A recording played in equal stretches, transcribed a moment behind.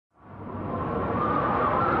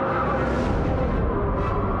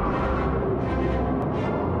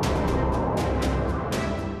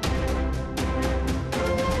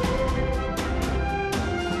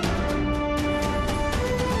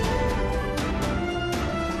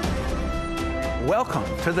Welcome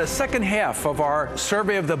to the second half of our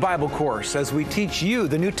Survey of the Bible course as we teach you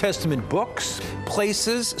the New Testament books,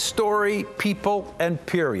 places, story, people, and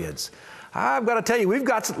periods. I've got to tell you, we've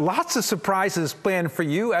got lots of surprises planned for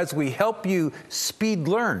you as we help you speed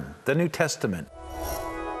learn the New Testament.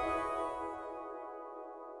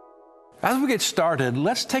 As we get started,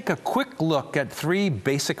 let's take a quick look at three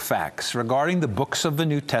basic facts regarding the books of the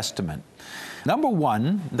New Testament. Number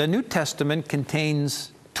one, the New Testament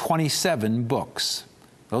contains 27 books.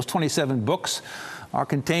 Those 27 books are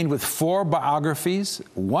contained with 4 biographies,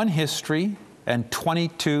 1 history, and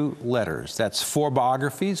 22 letters. That's 4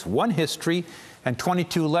 biographies, 1 history, and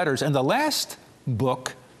 22 letters. And the last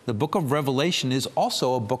book, the book of Revelation, is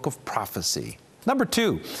also a book of prophecy. Number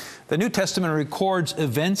 2, the New Testament records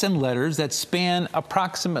events and letters that span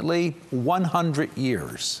approximately 100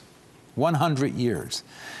 years. 100 years.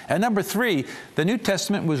 And number 3, the New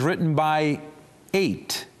Testament was written by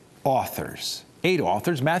 8 authors. 8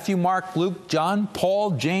 authors: Matthew, Mark, Luke, John,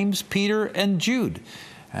 Paul, James, Peter, and Jude.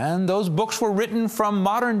 And those books were written from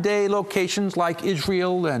modern-day locations like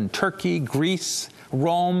Israel and Turkey, Greece,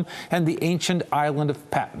 Rome, and the ancient island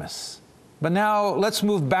of Patmos. But now let's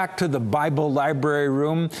move back to the Bible library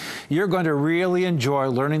room. You're going to really enjoy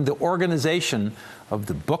learning the organization of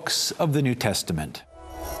the books of the New Testament.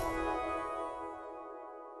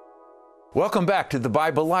 Welcome back to the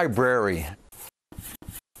Bible library.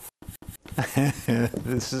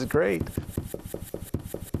 This is great.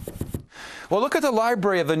 Well, look at the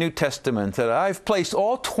library of the New Testament. I've placed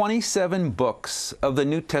all 27 books of the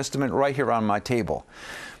New Testament right here on my table.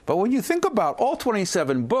 But when you think about all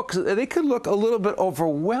 27 books, they could look a little bit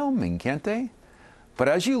overwhelming, can't they? But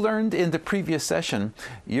as you learned in the previous session,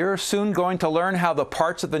 you're soon going to learn how the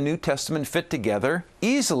parts of the New Testament fit together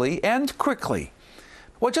easily and quickly.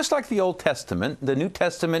 Well, just like the Old Testament, the New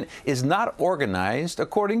Testament is not organized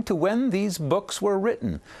according to when these books were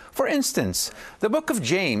written. For instance, the book of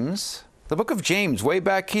James way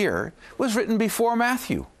back here, was written before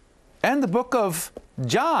Matthew. And the book of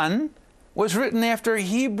John was written after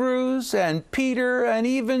Hebrews and Peter and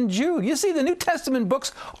even Jude. You see, the New Testament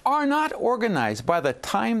books are not organized by the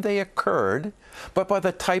time they occurred, but by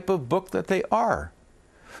the type of book that they are.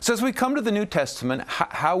 So as we come to the New Testament,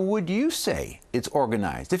 how would you say it's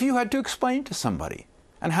organized if you had to explain to somebody?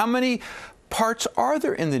 And how many parts are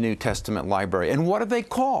there in the New Testament library? And what are they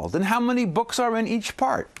called? And how many books are in each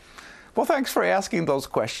part? Well, thanks for asking those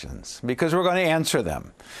questions, because we're going to answer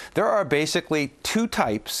them. There are basically 2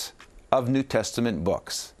 types of New Testament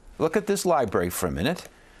books. Look at this library for a minute.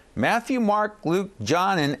 Matthew, Mark, Luke,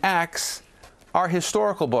 John, and Acts are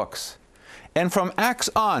historical books. And from Acts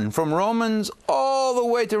on, from Romans all the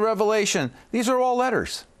way to Revelation, these are all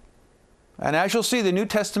letters. And as you'll see, the New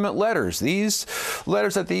Testament letters, these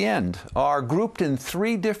letters at the end, are grouped in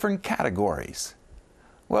 3 different categories.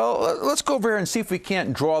 Well, let's go over here and see if we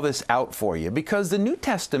can't draw this out for you, because the New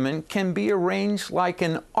Testament can be arranged like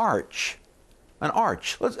an arch. An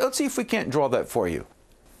arch. Let's see if we can't draw that for you.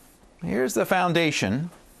 Here's the foundation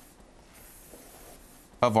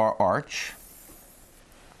of our arch.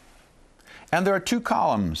 And there are 2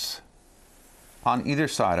 columns on either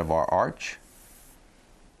side of our arch.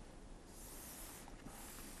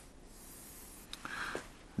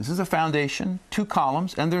 This is a foundation, 2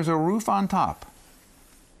 columns, and there's a roof on top.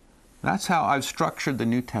 That's how I've structured the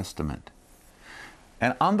New Testament.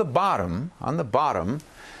 And on the bottom,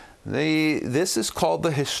 this is called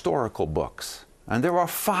the historical books. And there are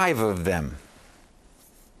 5 of them.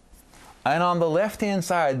 And on the left-hand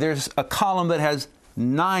side, there's a column that has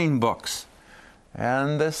 9 books.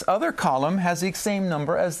 And this other column has the same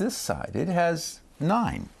number as this side. It has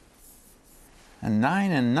 9. And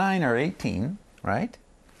 9 and 9 are 18, right?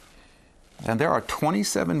 And there are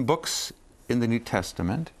 27 books in the New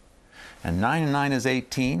Testament. And 9 and 9 is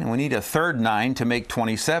 18. And we need a third 9 to make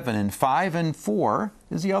 27. And 5 and 4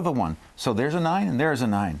 is the other one. So there's a 9 and there's a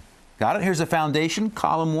 9. Got it? Here's the foundation,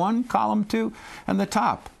 column 1, column 2, and the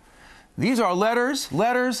top. These are letters,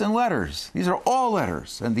 letters, and letters. These are all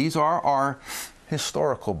letters. And these are our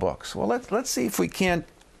historical books. Well, let's see if we can't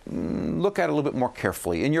look at it a little bit more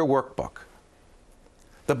carefully in your workbook.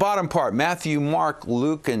 The bottom part, Matthew, Mark,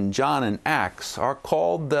 Luke, and John, and Acts, are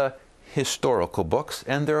called the historical books,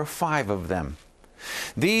 and there are 5 of them.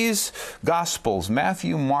 These Gospels,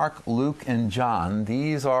 Matthew, Mark, Luke, and John,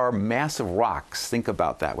 these are massive rocks. Think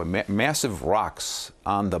about that. Massive rocks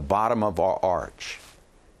on the bottom of our arch.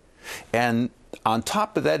 And on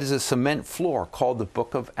top of that is a cement floor called the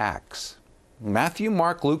book of Acts. Matthew,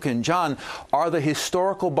 Mark, Luke, and John are the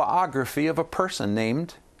historical biography of a person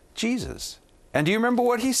named Jesus. And do you remember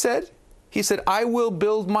what he said? He said, I will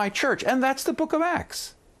build my church. And that's the book of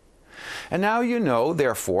Acts. And now you know,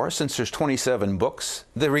 therefore, since there's 27 books,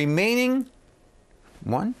 the remaining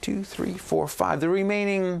 1, 2, 3, 4, 5, the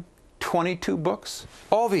remaining 22 books,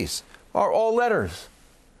 all these are all letters.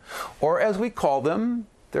 Or as we call them,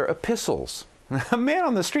 they're epistles. A man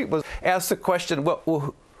on the street was asked the question,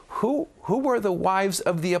 well, who were the wives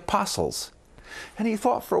of the apostles? And he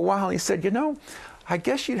thought for a while and he said, you know, I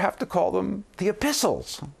guess you'd have to call them the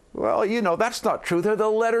epistles. Well, you know, that's not true. They're the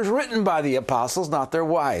letters written by the apostles, not their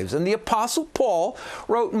wives. And the Apostle Paul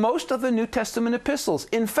wrote most of the New Testament epistles.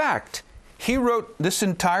 In fact, he wrote this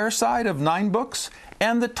entire side of 9 books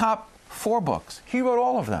and the top 4 books. He wrote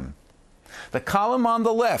all of them. The column on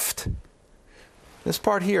the left, this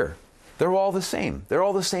part here, they're all the same. They're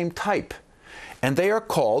all the same type. And they are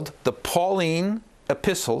called the Pauline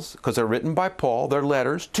epistles, because they're written by Paul. They're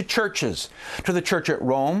letters to churches. To the church at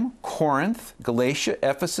Rome, Corinth, Galatia,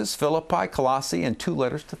 Ephesus, Philippi, Colossae, and 2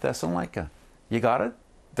 letters to Thessalonica. You got it?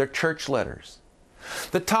 They're church letters.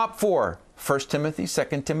 The top 4, 1 Timothy,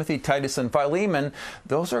 2 Timothy, Titus, and Philemon,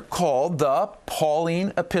 those are called the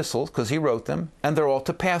Pauline epistles, because he wrote them, and they're all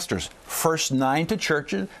to pastors. First 9 to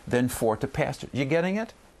churches, then 4 to pastors. You getting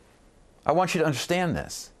it? I want you to understand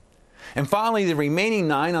this. And finally, the remaining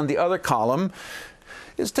 9 on the other column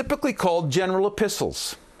is typically called general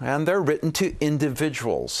epistles, and they're written to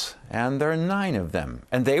individuals, and there are 9 of them.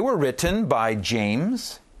 And they were written by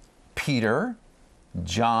James, Peter,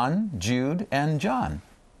 John, Jude, and John.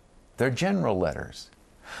 They're general letters.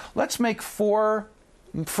 Let's make 4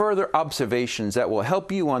 further observations that will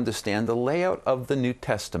help you understand the layout of the New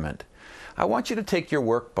Testament. I want you to take your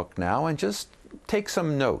workbook now and just take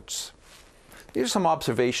some notes. These are some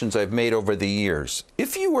observations I've made over the years.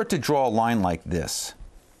 If you were to draw a line like this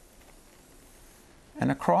and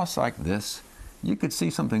a cross like this, you could see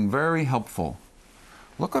something very helpful.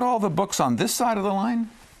 Look at all the books on this side of the line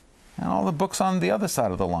and all the books on the other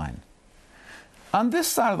side of the line. On this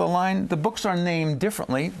side of the line, the books are named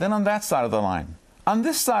differently than on that side of the line. On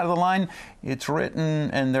this side of the line, it's written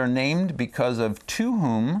and they're named because of to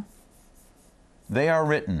whom they are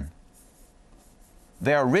written.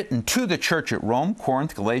 They are written to the church at Rome,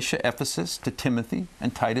 Corinth, Galatia, Ephesus, to Timothy,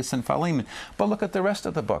 and Titus, and Philemon. But look at the rest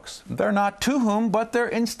of the books. They're not to whom, but they're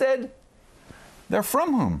instead, they're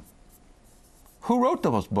from whom. Who wrote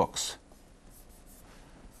those books?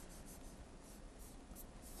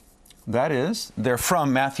 That is, they're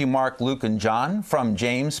from Matthew, Mark, Luke, and John, from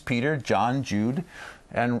James, Peter, John, Jude,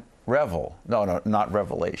 and not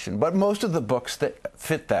Revelation, but most of the books that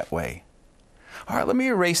fit that way. All right, let me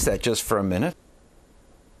erase that just for a minute.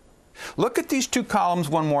 Look at these 2 columns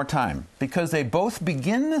one more time, because they both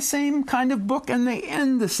begin the same kind of book and they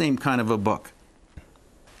end the same kind of a book.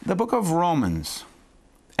 The book of Romans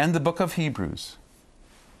and the book of Hebrews.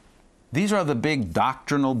 These are the big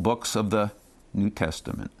doctrinal books of the New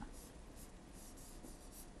Testament.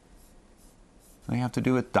 They have to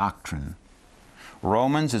do with doctrine.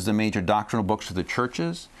 Romans is the major doctrinal books to the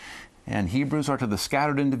churches, and Hebrews are to the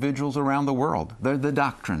scattered individuals around the world. They're the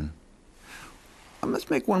doctrine.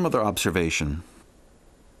 Let's make one other observation.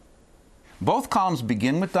 Both columns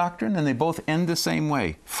begin with doctrine, and they both end the same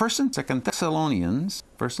way. 1 and 2 Thessalonians,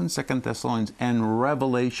 and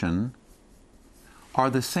Revelation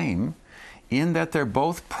are the same in that they're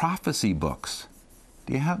both prophecy books.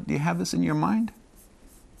 Do you have this in your mind?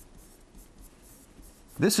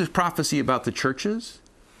 This is prophecy about the churches,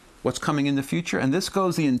 what's coming in the future, and this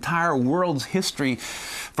goes the entire world's history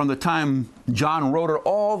from the time John wrote it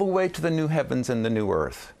all the way to the new heavens and the new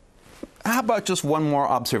earth. How about just one more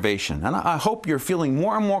observation? And I hope you're feeling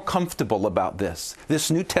more and more comfortable about this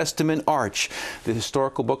New Testament arch. The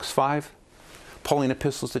historical books, 5, Pauline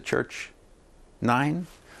epistles to church, 9,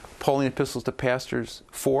 Pauline epistles to pastors,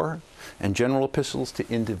 4, and general epistles to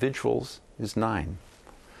individuals is 9.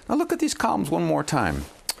 Now look at these columns one more time.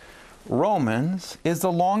 Romans is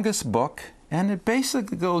the longest book, and it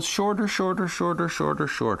basically goes shorter.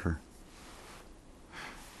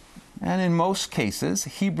 And in most cases,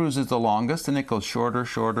 Hebrews is the longest, and it goes shorter,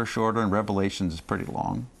 and Revelation is pretty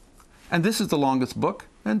long. And this is the longest book,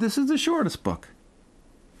 and this is the shortest book.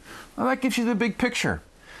 Well, that gives you the big picture.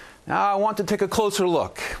 Now I want to take a closer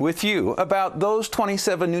look with you about those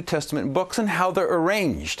 27 New Testament books and how they're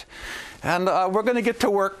arranged. And we're going to get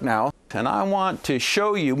to work now, and I want to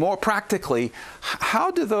show you more practically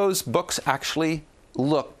how do those books actually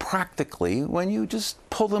look practically when you just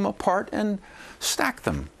pull them apart and stack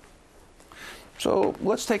them. So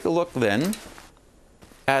let's take a look then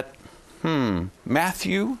at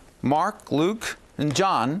Matthew, Mark, Luke, and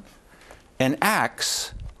John, and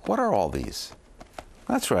Acts. What are all these?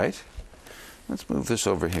 That's right. Let's move this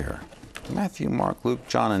over here. Matthew, Mark, Luke,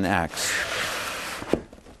 John, and Acts.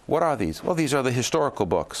 What are these? Well, these are the historical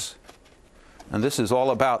books. And this is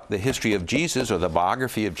all about the history of Jesus, or the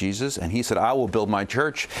biography of Jesus. And he said, I will build my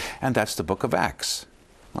church. And that's the book of Acts.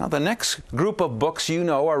 Well, the next group of books, you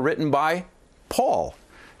know, are written by Paul.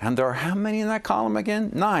 And there are how many in that column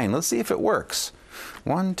again? 9. Let's see if it works.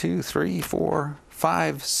 1, 2, 3, 4,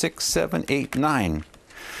 5, 6, 7, 8, 9.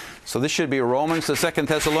 So this should be Romans to 2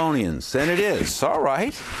 Thessalonians. And it is. All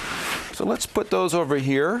right. So let's put those over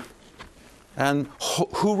here. And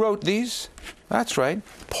who wrote these? That's right.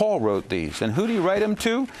 Paul wrote these. And who did he write them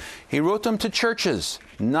to? He wrote them to churches.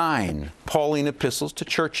 9 Pauline epistles to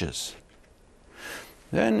churches.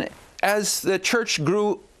 Then, as the church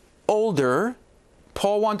grew older,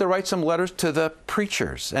 Paul wanted to write some letters to the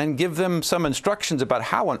preachers and give them some instructions about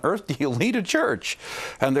how on earth do you lead a church.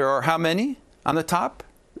 And there are how many on the top?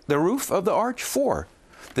 The roof of the arch? 4.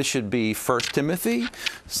 This should be 1 Timothy,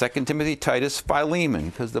 2 Timothy, Titus,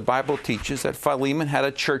 Philemon, because the Bible teaches that Philemon had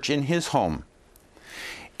a church in his home.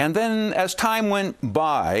 And then as time went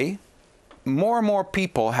by, more and more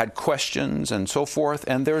people had questions and so forth,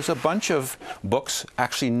 and there's a bunch of books,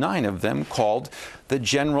 actually 9 of them, called the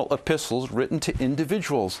general epistles written to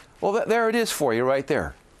individuals. Well, there it is for you right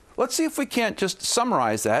there. Let's see if we can't just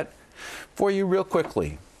summarize that for you real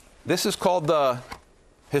quickly. This is called the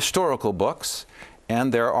historical books,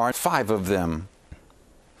 and there are 5 of them,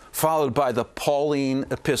 followed by the Pauline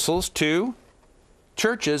epistles to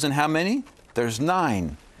churches. And how many? There's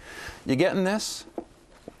 9. You getting this?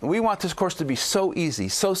 We want this course to be so easy,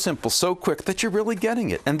 so simple, so quick that you're really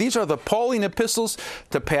getting it. And these are the Pauline epistles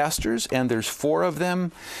to pastors, and there's 4 of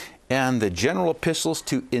them, and the general epistles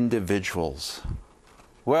to individuals.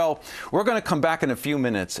 Well, we're going to come back in a few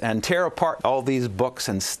minutes and tear apart all these books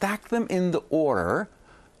and stack them in the order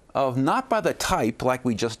of not by the type like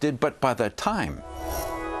we just did, but by the time.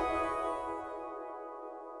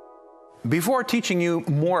 Before teaching you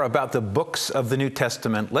more about the books of the New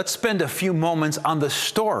Testament, let's spend a few moments on the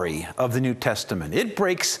story of the New Testament. It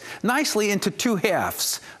breaks nicely into 2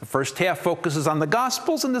 halves. The first half focuses on the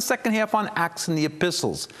Gospels, and the second half on Acts and the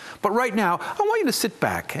Epistles. But right now, I want you to sit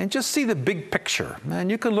back and just see the big picture.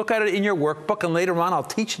 And you can look at it in your workbook, and later on I'll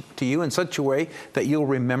teach it to you in such a way that you'll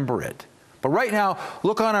remember it. But right now,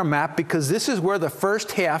 look on our map, because this is where the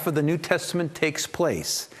first half of the New Testament takes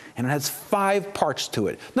place. And it has 5 parts to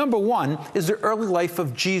it. Number 1 is the early life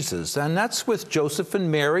of Jesus, and that's with Joseph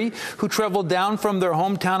and Mary, who traveled down from their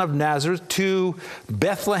hometown of Nazareth to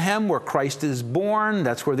Bethlehem, where Christ is born.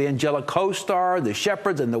 That's where the angelic host are, the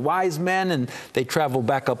shepherds and the wise men, and they travel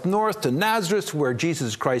back up north to Nazareth, where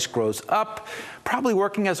Jesus Christ grows up, probably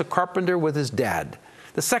working as a carpenter with his dad.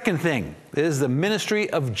 The second thing is the ministry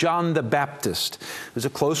of John the Baptist, who's a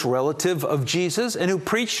close relative of Jesus and who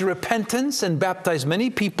preached repentance and baptized many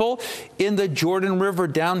people in the Jordan River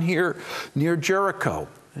down here near Jericho.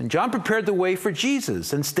 And John prepared the way for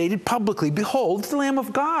Jesus and stated publicly, "Behold, the Lamb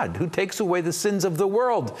of God who takes away the sins of the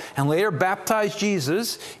world," and later baptized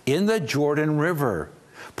Jesus in the Jordan River.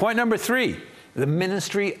 Point number 3. The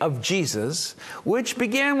ministry of Jesus, which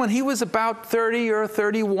began when he was about 30 or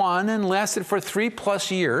 31 and lasted for 3+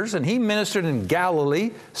 years. And he ministered in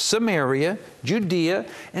Galilee, Samaria, Judea,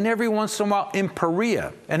 and every once in a while in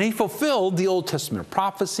Perea. And he fulfilled the Old Testament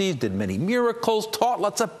prophecies, did many miracles, taught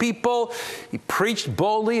lots of people. He preached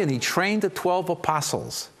boldly, and he trained the 12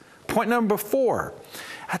 apostles. Point number 4.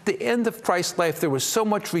 At the end of Christ's life, there was so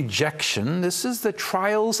much rejection. This is the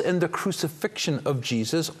trials and the crucifixion of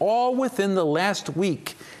Jesus, all within the last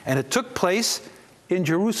week. And it took place in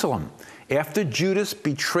Jerusalem, after Judas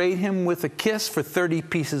betrayed him with a kiss for 30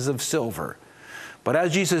 pieces of silver. But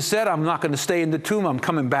as Jesus said, "I'm not going to stay in the tomb, I'm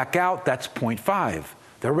coming back out." That's point 5.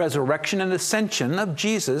 The resurrection and ascension of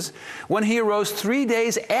Jesus, when he arose 3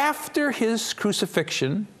 days after his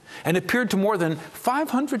crucifixion and appeared to more than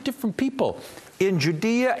 500 different people in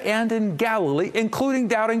Judea and in Galilee, including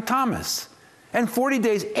doubting Thomas. And 40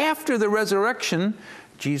 days after the resurrection,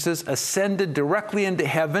 Jesus ascended directly into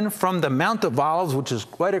heaven from the Mount of Olives, which is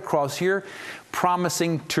right across here,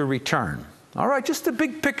 promising to return. All right, just the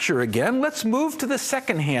big picture again. Let's move to the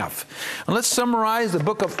second half. And let's summarize the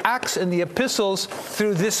book of Acts and the epistles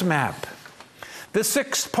through this map. The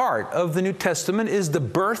 6th part of the New Testament is the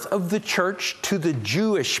birth of the church to the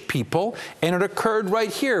Jewish people, and it occurred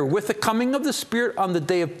right here with the coming of the Spirit on the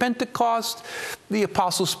day of Pentecost. The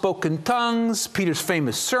apostles spoke in tongues, Peter's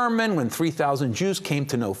famous sermon when 3,000 Jews came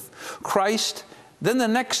to know Christ. Then the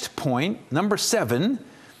next point, number 7,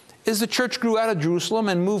 is the church grew out of Jerusalem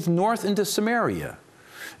and moved north into Samaria.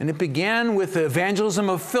 And it began with the evangelism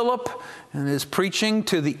of Philip and his preaching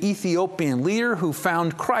to the Ethiopian leader who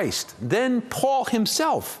found Christ. Then Paul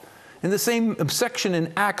himself In the same section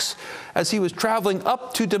in Acts, as he was traveling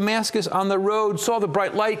up to Damascus on the road, saw the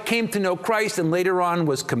bright light, came to know Christ, and later on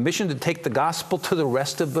was commissioned to take the gospel to the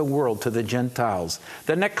rest of the world, to the Gentiles.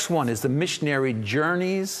 The next one is the missionary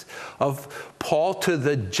journeys of Paul to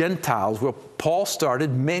the Gentiles, where Paul started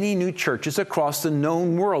many new churches across the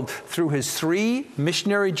known world through his 3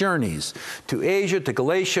 missionary journeys to Asia, to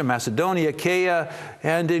Galatia, Macedonia, Achaia,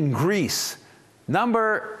 and in Greece.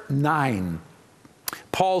 Number 9.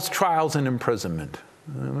 Paul's trials and imprisonment.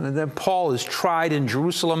 And then Paul is tried in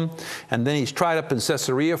Jerusalem, and then he's tried up in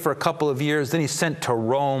Caesarea for a couple of years. Then he's sent to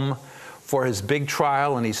Rome for his big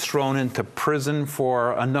trial, and he's thrown into prison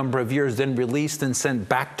for a number of years, then released and sent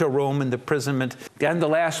back to Rome in imprisonment. And the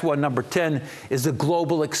last one, number 10, is the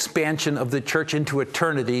global expansion of the church into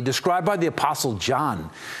eternity, described by the Apostle John.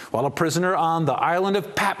 While a prisoner on the island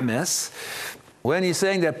of Patmos, when he's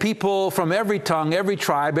saying that people from every tongue, every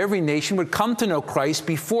tribe, every nation would come to know Christ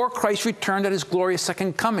before Christ returned at his glorious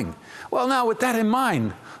second coming. Well, now with that in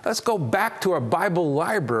mind, let's go back to our Bible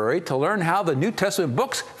library to learn how the New Testament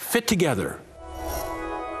books fit together.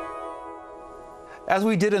 As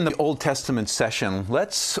we did in the Old Testament session,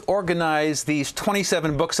 let's organize these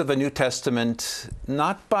 27 books of the New Testament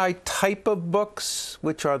not by type of books,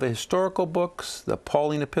 which are the historical books, the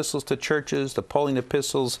Pauline epistles to churches, the Pauline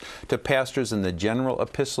epistles to pastors, and the general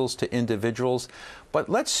epistles to individuals, but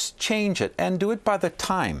let's change it and do it by the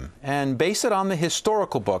time and base it on the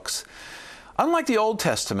historical books. Unlike the Old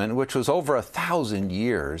Testament, which was over 1,000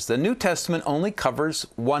 years, the New Testament only covers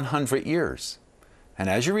 100 years. And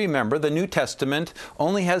as you remember, the New Testament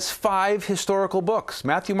only has 5 historical books,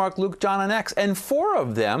 Matthew, Mark, Luke, John, and Acts, and 4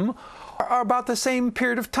 of them are about the same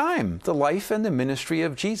period of time, the life and the ministry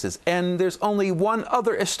of Jesus. And there's only one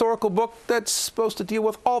other historical book that's supposed to deal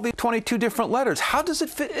with all the 22 different letters. How does it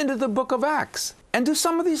fit into the book of Acts? And do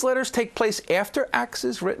some of these letters take place after Acts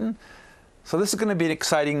is written? So this is going to be an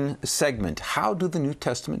exciting segment. How do the New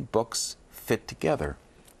Testament books fit together?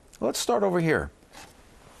 Let's start over here.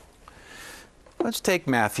 Let's take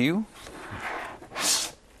Matthew.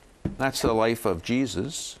 That's the life of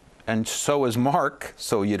Jesus. And so is Mark,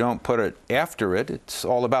 so you don't put it after it. It's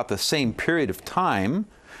all about the same period of time.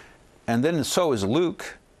 And then so is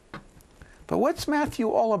Luke. But what's Matthew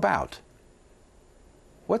all about?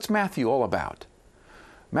 What's Matthew all about?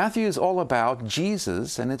 Matthew is all about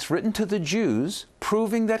Jesus, and it's written to the Jews,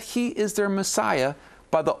 proving that he is their Messiah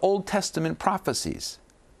by the Old Testament prophecies.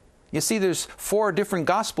 You see, there's 4 different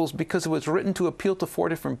Gospels because it was written to appeal to 4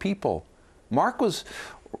 different people. Mark was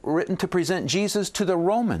written to present Jesus to the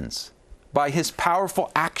Romans by his powerful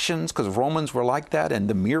actions, because Romans were like that, and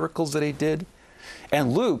the miracles that he did.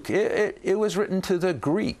 And Luke, it was written to the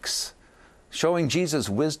Greeks, showing Jesus'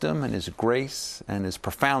 wisdom and his grace and his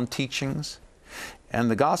profound teachings. And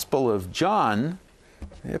the Gospel of John,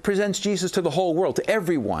 it presents Jesus to the whole world, to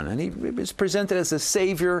everyone, and he is presented as a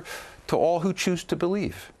Savior to all who choose to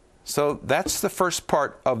believe. So that's the first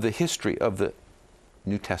part of the history of the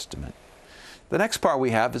New Testament. The next part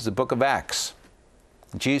we have is the book of Acts.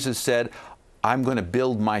 Jesus said, I'm going to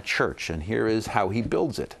build my church, and here is how he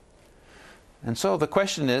builds it. And so the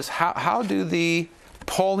question is, how do the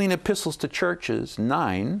Pauline epistles to churches,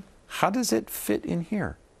 9, how does it fit in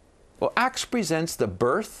here? Well, Acts presents the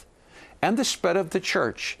birth and the spread of the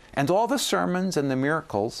church and all the sermons and the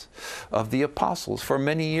miracles of the apostles for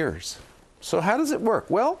many years. So how does it work?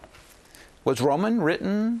 Well, was Romans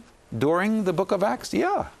written during the book of Acts?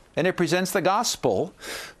 Yeah. And it presents the gospel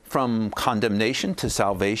from condemnation to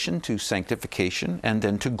salvation to sanctification and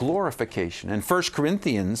then to glorification. And 1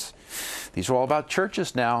 Corinthians, these are all about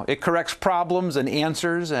churches now. It corrects problems and it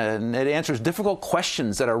answers difficult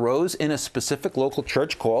questions that arose in a specific local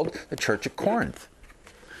church called the Church at Corinth.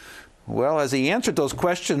 Well, as he answered those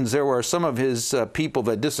questions, there were some of his people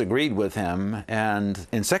that disagreed with him. And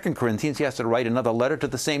in 2 Corinthians, he has to write another letter to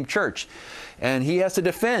the same church. And he has to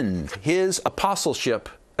defend his apostleship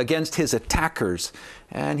against his attackers.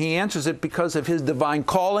 And he answers it because of his divine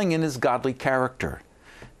calling and his godly character.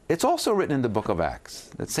 It's also written in the book of Acts,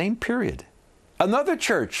 that same period. Another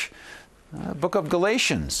church, book of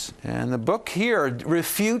Galatians. And the book here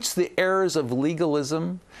refutes the errors of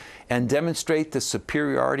legalism and demonstrate the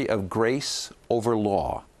superiority of grace over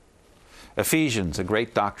law. Ephesians, a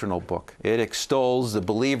great doctrinal book. It extols the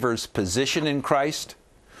believer's position in Christ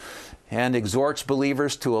and exhorts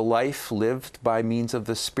believers to a life lived by means of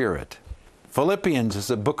the Spirit. Philippians is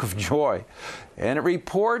a book of joy, and it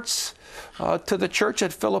reports to the church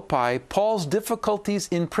at Philippi Paul's difficulties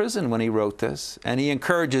in prison when he wrote this, and he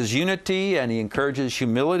encourages unity and he encourages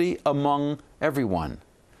humility among everyone.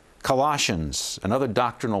 Colossians, another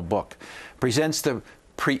doctrinal book, presents the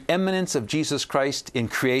preeminence of Jesus Christ in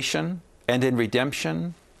creation and in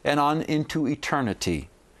redemption and on into eternity.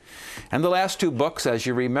 And the last two books, as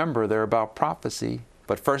you remember, they're about prophecy.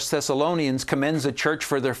 But 1 Thessalonians commends the church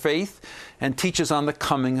for their faith and teaches on the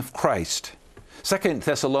coming of Christ. 2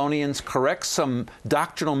 Thessalonians corrects some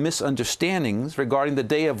doctrinal misunderstandings regarding the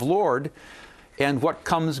day of Lord and what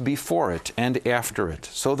comes before it and after it.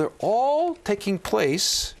 So they're all taking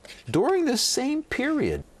place during this same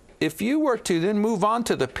period. If you were to then move on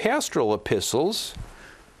to the pastoral epistles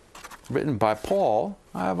written by Paul,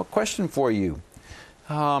 I have a question for you.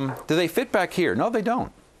 Do they fit back here? No, they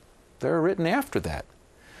don't. They're written after that.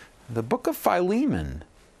 The book of Philemon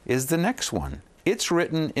is the next one. It's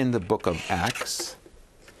written in the book of Acts.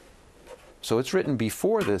 So it's written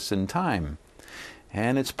before this in time.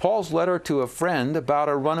 And it's Paul's letter to a friend about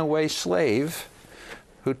a runaway slave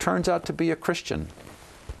who turns out to be a Christian.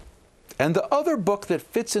 And the other book that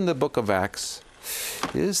fits in the book of Acts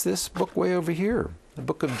is this book way over here, the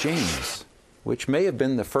book of James, which may have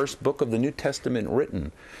been the first book of the New Testament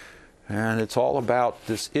written. And it's all about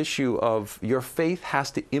this issue of your faith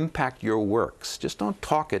has to impact your works. Just don't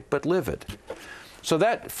talk it, but live it. So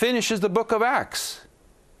that finishes the book of Acts.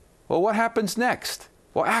 Well, what happens next?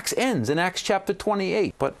 Well, Acts ends in Acts chapter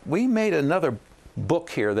 28. But we made another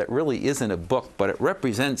book here that really isn't a book, but it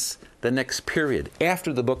represents the next period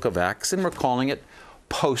after the book of Acts, and we're calling it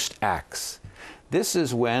post-Acts. This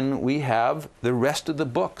is when we have the rest of the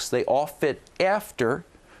books. They all fit after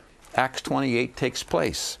Acts 28 takes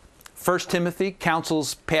place. 1 Timothy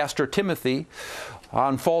counsels Pastor Timothy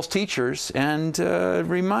on false teachers and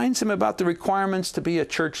reminds him about the requirements to be a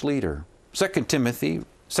church leader. 2 Timothy,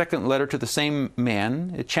 second letter to the same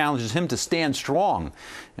man, it challenges him to stand strong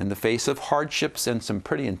in the face of hardships and some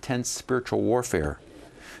pretty intense spiritual warfare.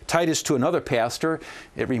 Titus, to another pastor,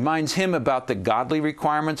 it reminds him about the godly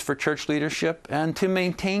requirements for church leadership and to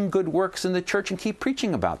maintain good works in the church and keep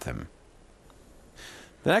preaching about them.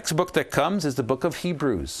 The next book that comes is the book of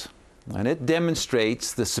Hebrews. And it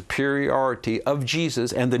demonstrates the superiority of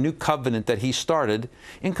Jesus and the new covenant that he started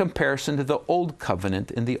in comparison to the old covenant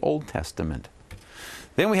in the Old Testament.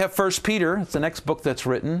 Then we have 1 Peter. It's the next book that's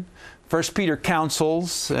written. 1 Peter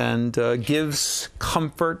counsels and gives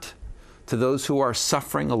comfort to those who are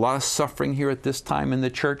suffering, a lot of suffering here at this time in the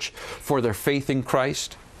church for their faith in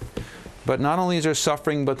Christ. But not only is there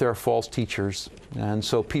suffering, but there are false teachers. And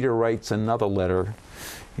so Peter writes another letter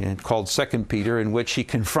called 2 Peter, in which he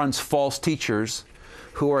confronts false teachers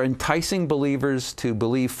who are enticing believers to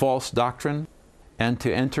believe false doctrine and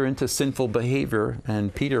to enter into sinful behavior,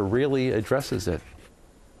 and Peter really addresses it.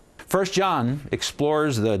 1 John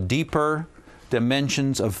explores the deeper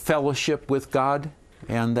dimensions of fellowship with God,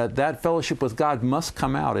 and that fellowship with God must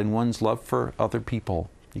come out in one's love for other people.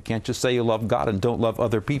 You can't just say you love God and don't love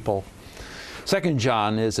other people. 2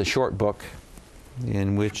 John is a short book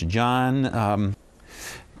in which John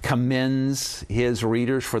commends his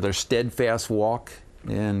readers for their steadfast walk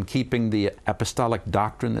in keeping the apostolic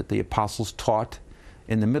doctrine that the apostles taught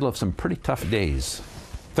in the middle of some pretty tough days.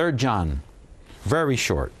 3 John, very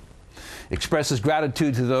short, expresses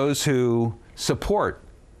gratitude to those who support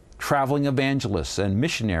traveling evangelists and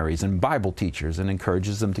missionaries and Bible teachers and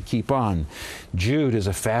encourages them to keep on. Jude is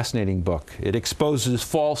a fascinating book. It exposes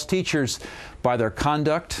false teachers by their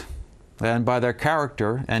conduct and by their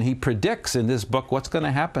character, and he predicts in this book what's going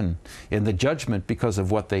to happen in the judgment because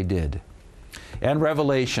of what they did. And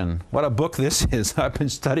Revelation, what a book this is. I've been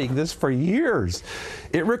studying this for years.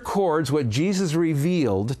 It records what Jesus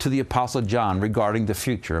revealed to the Apostle John regarding the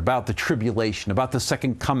future, about the tribulation, about the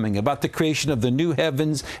second coming, about the creation of the new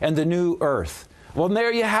heavens and the new earth. Well,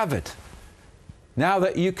 there you have it. Now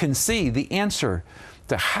that you can see the answer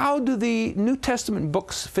to how do the New Testament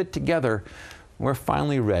books fit together, we're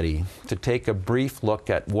finally ready to take a brief look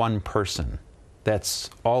at one person. That's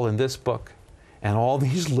all in this book, and all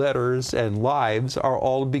these letters and lives are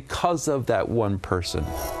all because of that one person.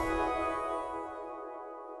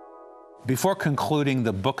 Before concluding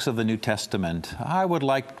the books of the New Testament, I would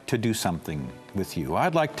like to do something with you.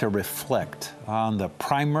 I'd like to reflect on the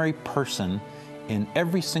primary person in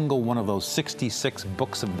every single one of those 66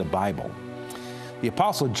 books of the Bible. The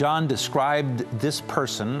Apostle John described this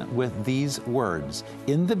person with these words: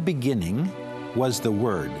 "In the beginning was the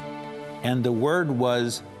Word, and the Word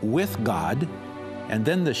was with God," and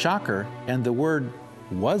then the shocker, "and the Word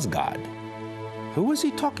was God." Who was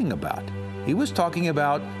he talking about? He was talking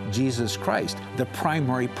about Jesus Christ, the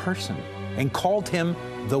primary person, and called him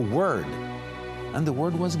the Word, and the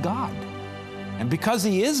Word was God. And because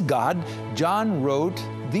he is God, John wrote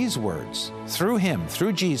these words: through him,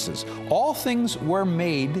 through Jesus, all things were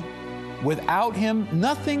made Without him,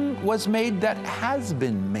 nothing was made that has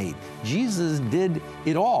been made. Jesus did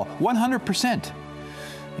it all, 100%.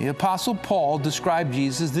 The Apostle Paul described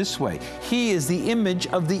Jesus this way: He is the image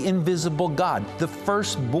of the invisible God, the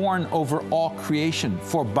firstborn over all creation.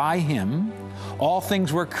 For by him all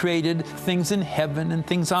things were created, things in heaven and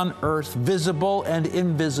things on earth, visible and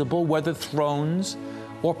invisible, whether thrones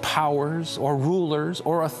or powers or rulers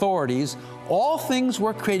or authorities. All things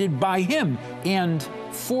were created by him and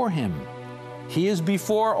for him. He is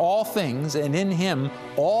before all things, and in him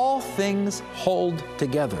all things hold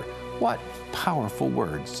together. What powerful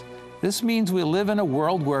words. This means we live in a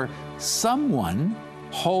world where someone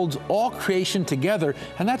holds all creation together,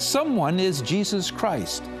 and that someone is Jesus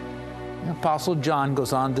Christ. The Apostle John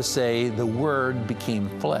goes on to say, the Word became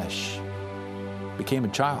flesh, became a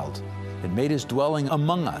child, and made his dwelling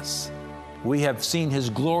among us. We have seen his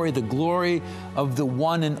glory, the glory of the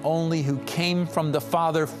one and only who came from the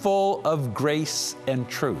Father, full of grace and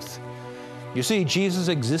truth. You see, Jesus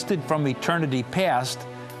existed from eternity past,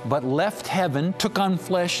 but left heaven, took on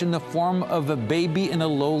flesh in the form of a baby in a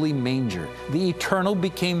lowly manger. The eternal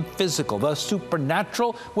became physical. The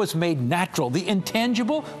supernatural was made natural. The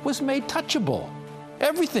intangible was made touchable.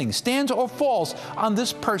 Everything stands or falls on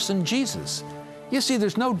this person, Jesus. You see,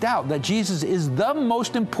 there's no doubt that Jesus is the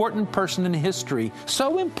most important person in history.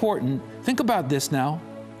 So important, think about this now,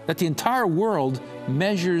 that the entire world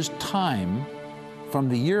measures time from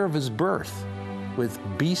the year of his birth with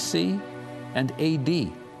BC and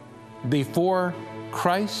AD. Before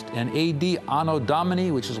Christ and AD, Anno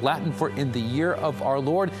Domini, which is Latin for in the year of our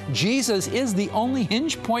Lord, Jesus is the only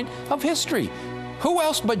hinge point of history. Who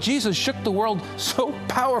else but Jesus shook the world so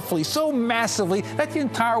powerfully, so massively, that the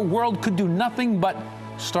entire world could do nothing but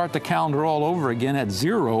start the calendar all over again at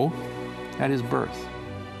zero at his birth?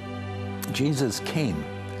 Jesus came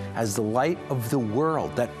as the light of the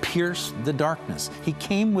world that pierced the darkness. He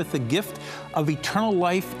came with the gift of eternal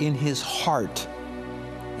life in his heart.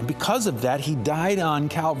 And because of that, he died on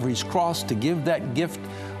Calvary's cross to give that gift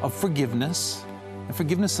of forgiveness and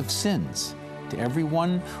forgiveness of sins to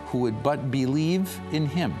everyone who would but believe in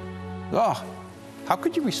him. Oh, how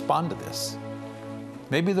could you respond to this?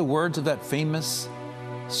 Maybe the words of that famous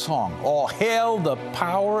song, all hail the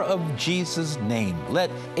power of Jesus' name. Let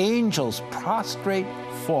angels prostrate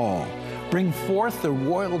fall. Bring forth the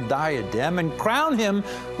royal diadem and crown him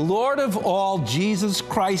Lord of all, Jesus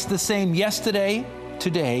Christ, the same yesterday,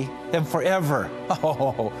 today, and forever.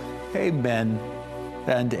 Oh, amen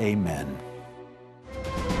and amen.